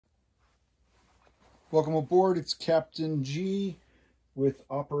Welcome aboard. It's Captain G with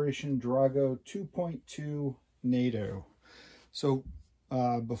Operation Drago 2.2 NATO. So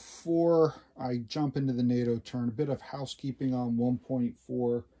before I jump into the NATO turn, a bit of housekeeping on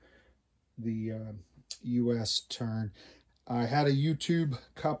 1.4, the US turn. I had a YouTube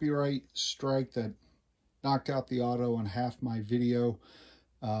copyright strike that knocked out the auto on half my video,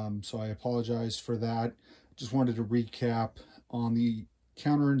 so I apologize for that. Just wanted to recap on the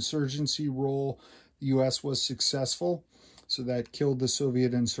counterinsurgency role. The U.S. was successful, so that killed the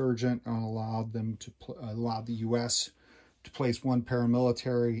Soviet insurgent and allowed them to allow the U.S. to place one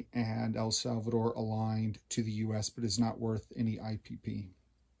paramilitary, and El Salvador aligned to the U.S. but is not worth any IPP.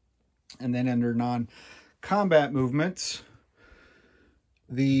 And then under non-combat movements,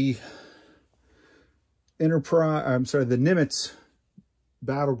 the the Nimitz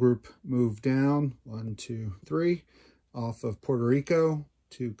battle group moved down 1, 2, 3 off of Puerto Rico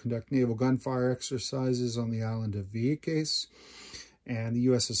to conduct naval gunfire exercises on the island of Vieques. And the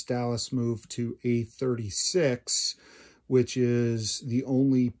USS Dallas moved to A36, which is the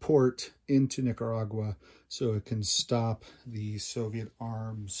only port into Nicaragua, so it can stop the Soviet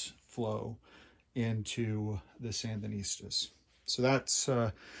arms flow into the Sandinistas. So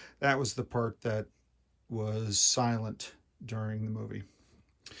that was the part that was silent during the movie,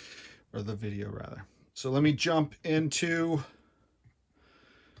 or the video rather. So let me jump into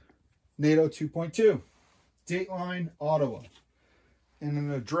NATO 2.2. Dateline, Ottawa. In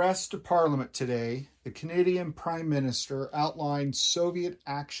an address to Parliament today, the Canadian Prime Minister outlined Soviet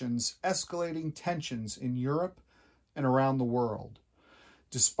actions escalating tensions in Europe and around the world.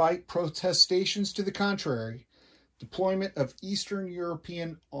 Despite protestations to the contrary, deployment of Eastern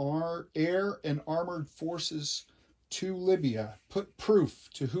European air and armored forces to Libya put proof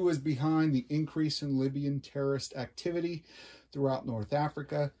to who is behind the increase in Libyan terrorist activity throughout North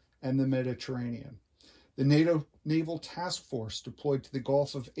Africa and the Mediterranean. The NATO Naval Task Force deployed to the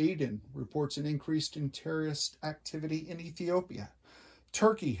Gulf of Aden reports an increase in terrorist activity in Ethiopia.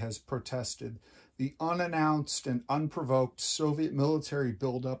 Turkey has protested the unannounced and unprovoked Soviet military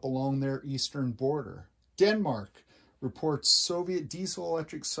buildup along their eastern border. Denmark reports Soviet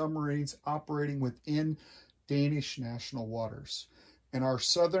diesel-electric submarines operating within Danish national waters. And our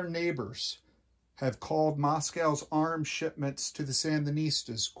southern neighbors have called Moscow's arms shipments to the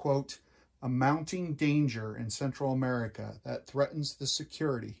Sandinistas, quote, a mounting danger in Central America that threatens the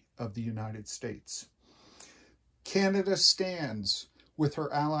security of the United States. Canada stands with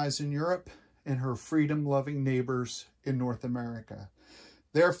her allies in Europe and her freedom-loving neighbors in North America.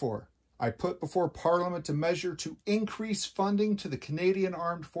 Therefore, I put before Parliament a measure to increase funding to the Canadian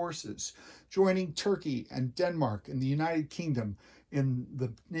Armed Forces, joining Turkey and Denmark and the United Kingdom in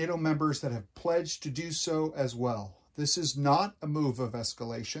the NATO members that have pledged to do so as well. This is not a move of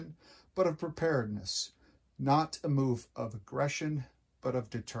escalation, but of preparedness, not a move of aggression, but of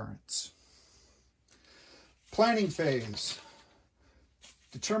deterrence. Planning phase.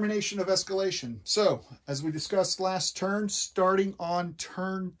 Determination of escalation. So, as we discussed last turn, starting on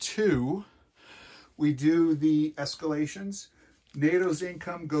turn 2, we do the escalations. NATO's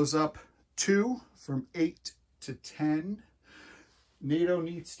income goes up 2 from 8 to 10. NATO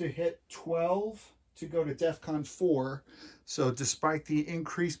needs to hit 12 to go to DEFCON 4. So despite the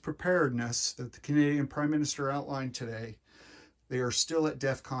increased preparedness that the Canadian Prime Minister outlined today, they are still at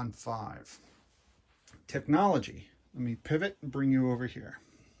DEFCON 5. Technology. Let me pivot and bring you over here.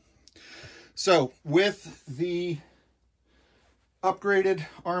 So with the upgraded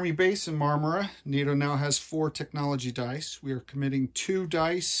Army base in Marmara, NATO now has 4 technology dice. We are committing 2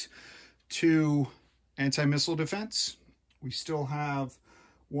 dice to anti-missile defense. We still have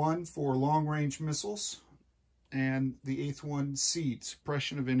 1 for long-range missiles, and the 8th one, SEAD,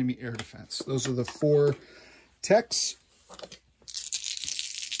 suppression of enemy air defense. Those are the 4 techs.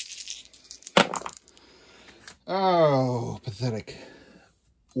 Oh, pathetic.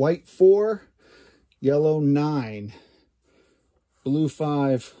 White 4, yellow 9, blue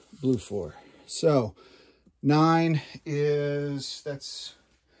 5, blue 4. So 9 that's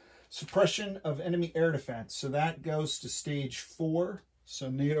suppression of enemy air defense. So that goes to stage 4. So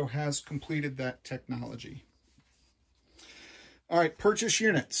NATO has completed that technology. All right, purchase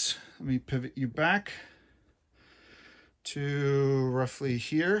units. Let me pivot you back to roughly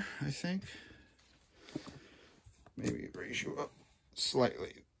here, I think. Maybe raise you up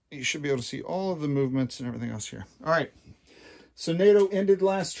slightly. You should be able to see all of the movements and everything else here. All right. So NATO ended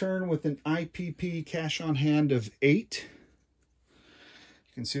last turn with an IPP cash on hand of 8.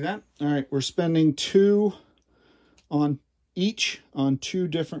 You can see that. All right, we're spending 2 on each on 2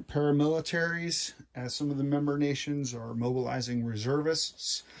 different paramilitaries, as some of the member nations are mobilizing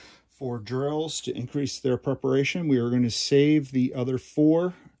reservists for drills to increase their preparation. We are going to save the other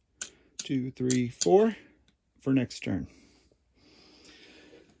 4, 2, 3, 4 for next turn.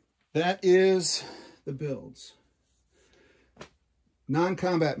 That is the builds.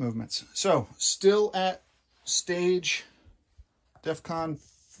 Non-combat movements. So, still at stage DEFCON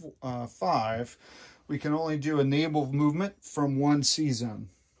 5, we can only do a naval movement from 1 sea zone.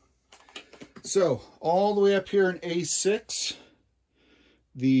 So, all the way up here in A6,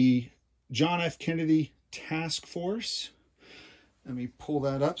 the John F. Kennedy Task Force. Let me pull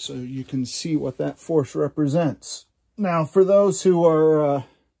that up so you can see what that force represents. Now, for those who are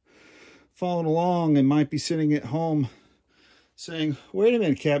following along and might be sitting at home saying, wait a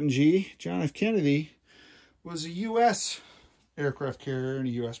minute, Captain G, John F. Kennedy was a U.S. aircraft carrier and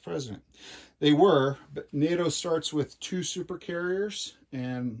a U.S. president. They were, but NATO starts with 2 supercarriers,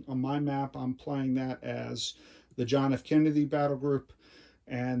 and on my map, I'm playing that as the John F. Kennedy battle group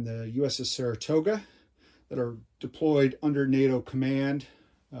and the USS Saratoga that are deployed under NATO command.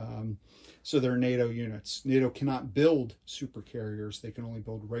 So they're NATO units. NATO cannot build supercarriers. They can only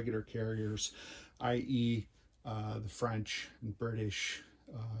build regular carriers, i.e. The French and British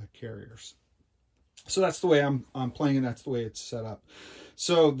carriers. So that's the way I'm playing, and that's the way it's set up.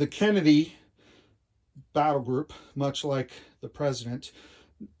 So the Kennedy battle group, much like the president,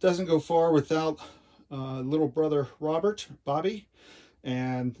 doesn't go far without little brother Robert, Bobby,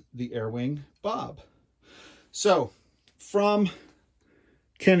 and the air wing, Bob. So from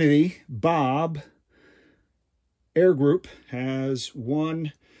Kennedy, Bob Air Group has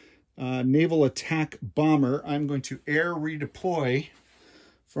 1 naval attack bomber. I'm going to air redeploy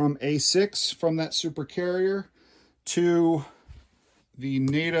from A6 from that supercarrier to the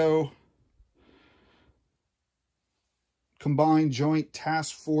NATO Combined Joint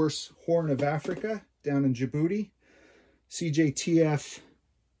Task Force Horn of Africa down in Djibouti, CJTF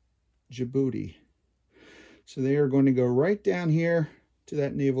Djibouti. So they are going to go right down here to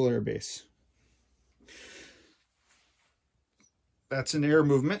that naval air base. That's an air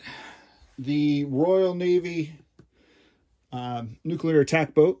movement. The Royal Navy nuclear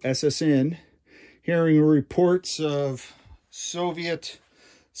attack boat, SSN, hearing reports of Soviet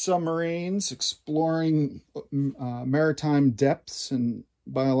submarines exploring maritime depths and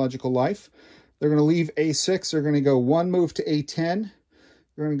biological life. They're going to leave A6. They're going to go 1 move to A10.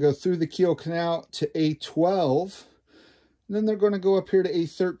 They're going to go through the Kiel Canal to A12. And then they're going to go up here to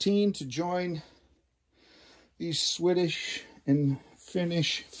A13 to join these Swedish and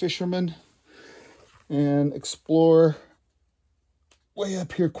Finnish fishermen and explore way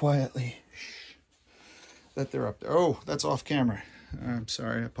up here quietly. That they're up there. Oh, that's off camera. I'm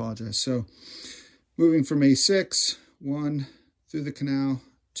sorry, I apologize. So moving from A6, 1 through the canal,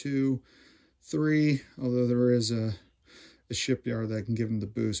 2, 3, although there is a shipyard that can give them the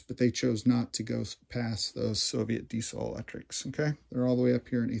boost, but they chose not to go past those Soviet diesel electrics, okay? They're all the way up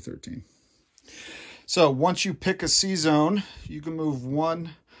here in A13. So once you pick a sea zone, you can move 1,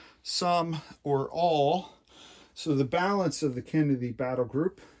 some, or all. So the balance of the Kennedy battle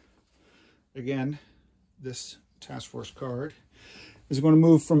group, again, this task force card, is going to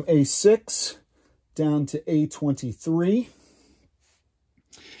move from A6 down to A23.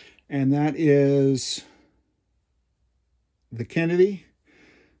 And that is the Kennedy,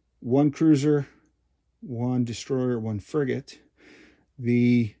 1 cruiser, 1 destroyer, 1 frigate.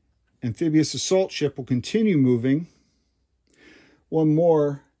 The amphibious assault ship will continue moving 1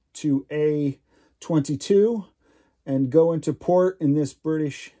 more to A22 and go into port in this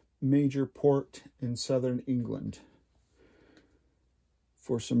British major port in southern England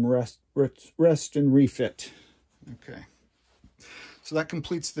for some rest and refit. Okay, so that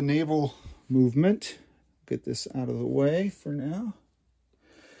completes the naval movement. Get this out of the way for now.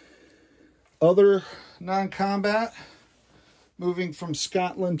 Other non-combat, moving from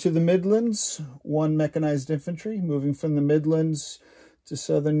Scotland to the Midlands, 1 mechanized infantry. Moving from the Midlands to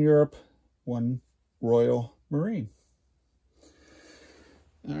Southern Europe, 1 Royal Marine.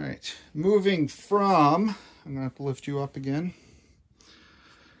 All right, moving from, I'm going to have to lift you up again,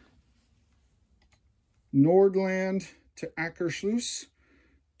 Nordland to Akershus,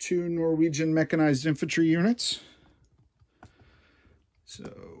 2 Norwegian mechanized infantry units.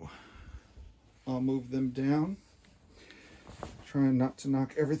 So I'll move them down. Trying not to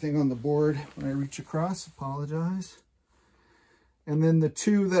knock everything on the board when I reach across, apologize. And then the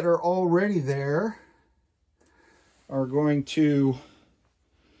 2 that are already there are going to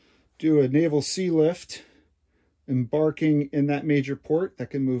do a naval sea lift, embarking in that major port.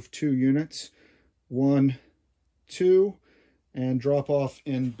 That can move 2 units, 1, 2, and drop off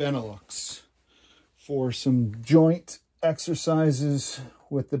in Benelux for some joint exercises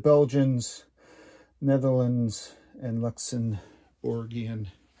with the Belgians, Netherlands, and Luxembourgian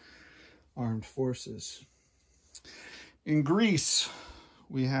armed forces. In Greece,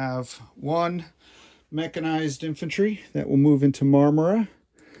 we have 1 mechanized infantry that will move into Marmara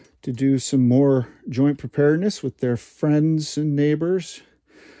to do some more joint preparedness with their friends and neighbors,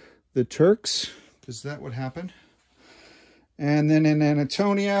 the Turks, because that would happen. And then in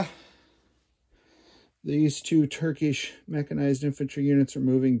Anatolia, these 2 Turkish mechanized infantry units are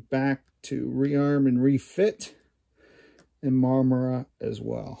moving back to rearm and refit in Marmara as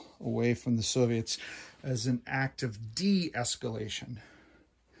well, away from the Soviets, as an act of de-escalation,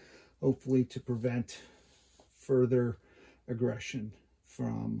 hopefully to prevent further aggression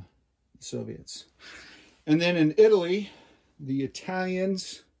from the Soviets. And then in Italy, the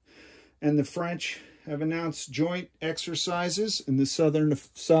Italians and the French have announced joint exercises in the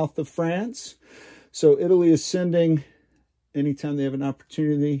south of France. So Italy is sending, anytime they have an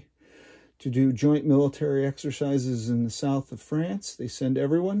opportunity to do joint military exercises in the south of France, they send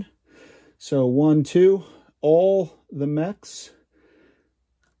everyone. So 1, 2, all the mechs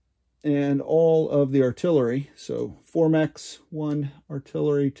and all of the artillery. So 4 mechs, 1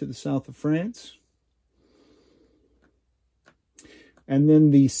 artillery to the south of France. And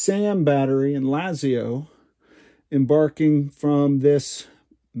then the SAM battery in Lazio, embarking from this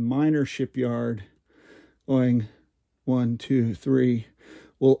minor shipyard, going 1, 2, 3,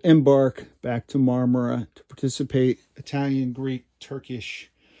 will embark back to Marmara to participate Italian, Greek, Turkish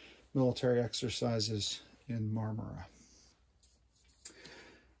military exercises in Marmara.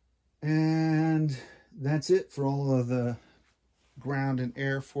 And that's it for all of the ground and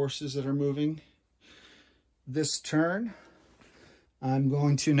air forces that are moving this turn. I'm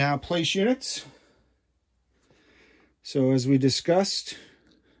going to now place units. So as we discussed,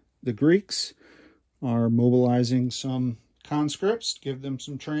 the Greeks are mobilizing some conscripts to give them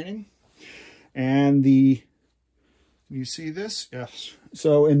some training. And you see this? Yes.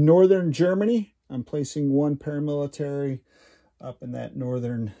 So in northern Germany, I'm placing 1 paramilitary up in that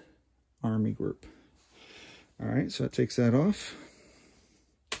northern army group. All right, so that takes that off.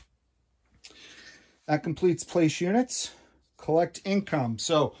 That completes place units. Collect income.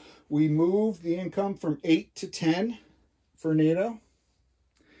 So we moved the income from 8 to 10 for NATO.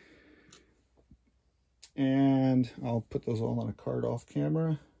 And I'll put those all on a card off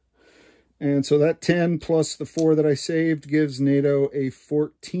camera. And so that 10 plus the 4 that I saved gives NATO a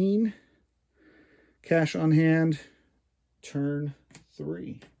 14 cash on hand, turn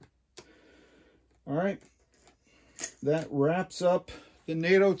 3. All right. That wraps up the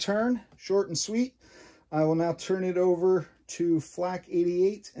NATO turn. Short and sweet. I will now turn it over to Flak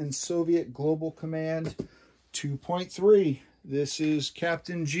 88 and Soviet Global Command 2.3. This is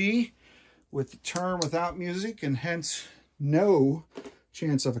Captain G with the turn without music and hence no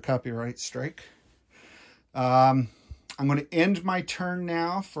chance of a copyright strike. I'm going to end my turn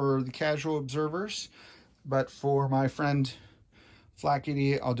now for the casual observers, but for my friend Flak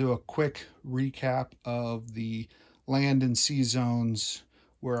 88, I'll do a quick recap of the land and sea zones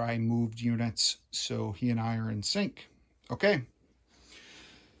where I moved units so he and I are in sync. Okay.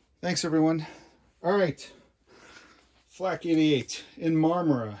 Thanks, everyone. All right. Flak 88 in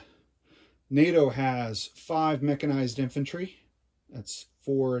Marmara. NATO has 5 mechanized infantry. That's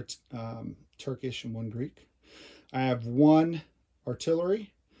 4 Turkish and 1 Greek. I have 1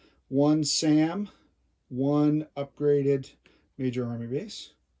 artillery, 1 SAM, 1 upgraded major army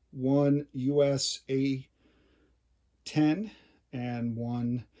base, 1 US A-10, and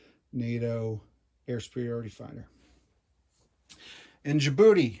 1 NATO air superiority fighter. In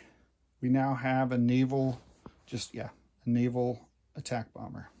Djibouti, we now have a naval, a naval attack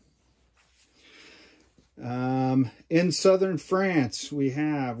bomber. In southern France, we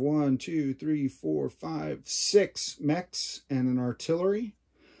have 1, 2, 3, 4, 5, 6 mechs and an artillery,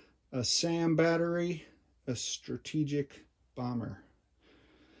 a SAM battery, a strategic bomber.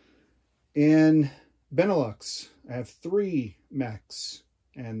 In Benelux, I have 3 mechs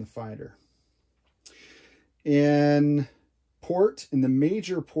and the fighter. In the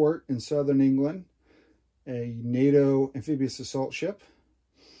major port in southern England, a NATO amphibious assault ship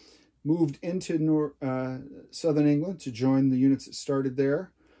moved into southern England to join the units that started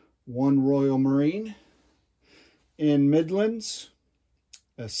there. 1 Royal Marine. In Midlands,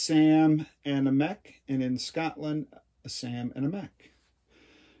 a SAM and a mech, and in Scotland, a SAM and a mech.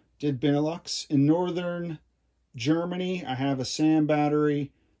 Did Benelux. In northern Germany, I have a SAM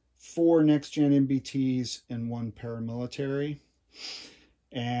battery, 4 next-gen MBTs, and 1 paramilitary.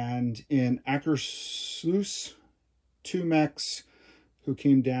 And in Akershus, 2 mechs who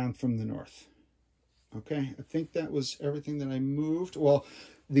came down from the north. Okay, I think that was everything that I moved. Well,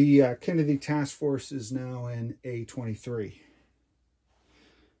 the Kennedy Task Force is now in A23.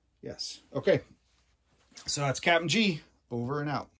 Yes. Okay. So that's Captain G, over and out.